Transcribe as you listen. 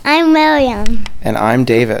I'm William. And I'm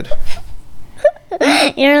David.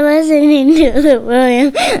 You're listening to the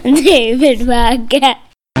William and David podcast.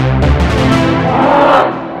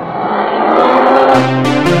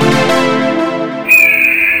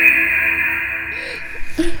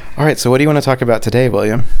 All right, so what do you want to talk about today,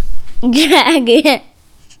 William? Dragon.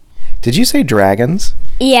 Did you say dragons?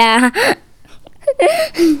 Yeah.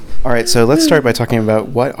 All right, so let's start by talking about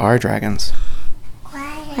what are dragons.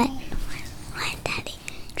 What, Daddy?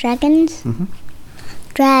 Dragons? Mm-hmm.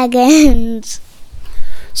 Dragons.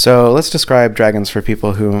 So let's describe dragons for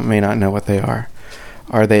people who may not know what they are.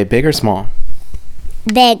 Are they big or small?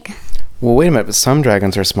 Big. Well, wait a minute, but some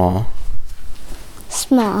dragons are small.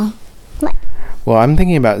 Small. What? Well, I'm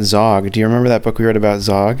thinking about Zog. Do you remember that book we read about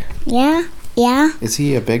Zog? Yeah. Yeah. Is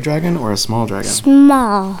he a big dragon or a small dragon?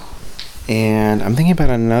 Small. And I'm thinking about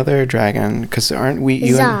another dragon, because aren't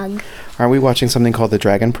we watching something called The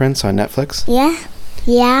Dragon Prince on Netflix? Yeah.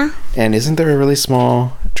 Yeah. And isn't there a really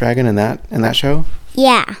small dragon in that show?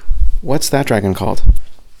 Yeah. What's that dragon called?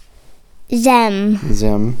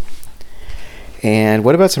 Zim. And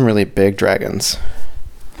what about some really big dragons?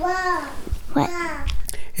 What?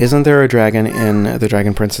 Isn't there a dragon in The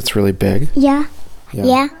Dragon Prince that's really big? Yeah.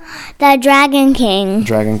 The Dragon King.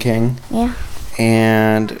 Dragon King? Yeah.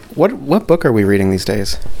 And what book are we reading these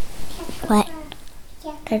days? What?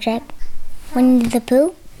 The Winnie the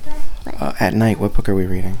Pooh? At night, what book are we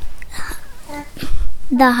reading?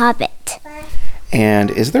 The Hobbit. And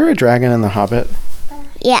is there a dragon in The Hobbit?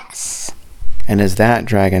 Yes. And is that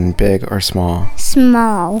dragon big or small?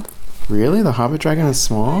 Small. Really? The Hobbit dragon is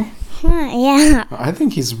small? Yeah. I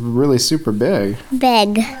think he's really super big.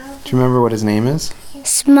 Big. Do you remember what his name is?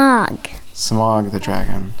 Smog. Smog the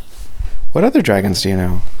dragon. What other dragons do you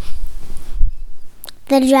know?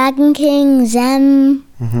 The Dragon King, Zim.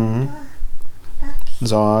 Mm-hmm.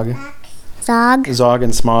 Zog. Zog. Zog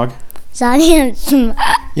and Smog. Zog and Smog.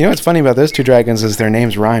 You know what's funny about those two dragons is their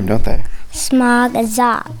names rhyme, don't they? Smog and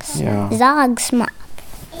Zog. Yeah. Zog, Smog.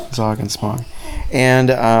 Zog and Smog. And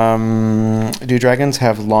do dragons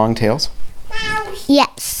have long tails?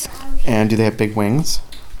 Yes. And do they have big wings?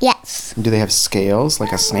 Yes. Do they have scales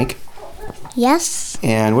like a snake? Yes.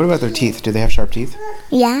 And what about their teeth? Do they have sharp teeth?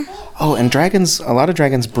 Yeah. Oh, and a lot of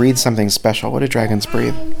dragons breathe something special. What do dragons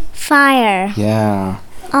breathe? Fire. Yeah.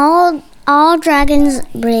 All dragons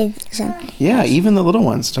breathe something. Yeah, even the little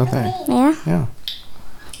ones, don't they? Yeah. Yeah.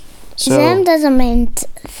 So, Zim doesn't mean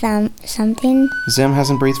something. Zim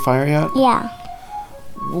hasn't breathed fire yet? Yeah.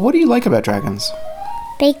 What do you like about dragons?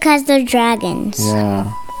 Because they're dragons.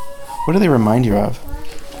 Yeah. What do they remind you of?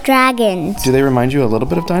 Dragons. Do they remind you a little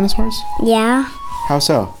bit of dinosaurs? Yeah. How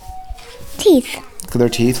so? Teeth. Do their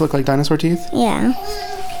teeth look like dinosaur teeth? Yeah.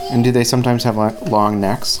 And do they sometimes have long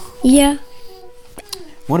necks? Yeah.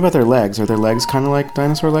 What about their legs? Are their legs kind of like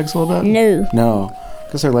dinosaur legs a little bit? No. No.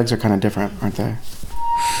 Because their legs are kind of different, aren't they?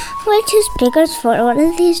 Wait, 2 speakers for what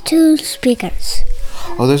are these 2 speakers?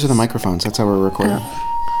 Oh, those are the microphones. That's how we're recording.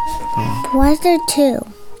 Why is there 2?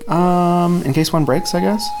 In case one breaks, I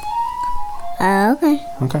guess. Okay.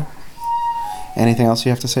 Okay. Anything else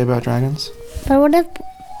you have to say about dragons? But what if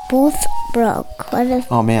both broke? What if...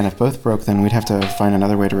 Oh man, if both broke, then we'd have to find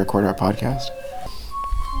another way to record our podcast.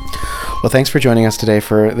 Well, thanks for joining us today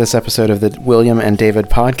for this episode of the William and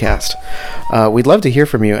David podcast. We'd love to hear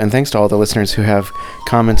from you, and thanks to all the listeners who have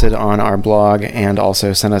commented on our blog and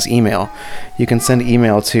also sent us email. You can send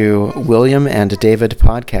email to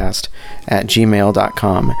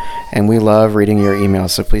williamanddavidpodcast@gmail.com, and we love reading your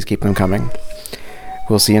emails, so please keep them coming.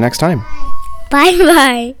 We'll see you next time.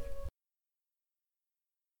 Bye-bye.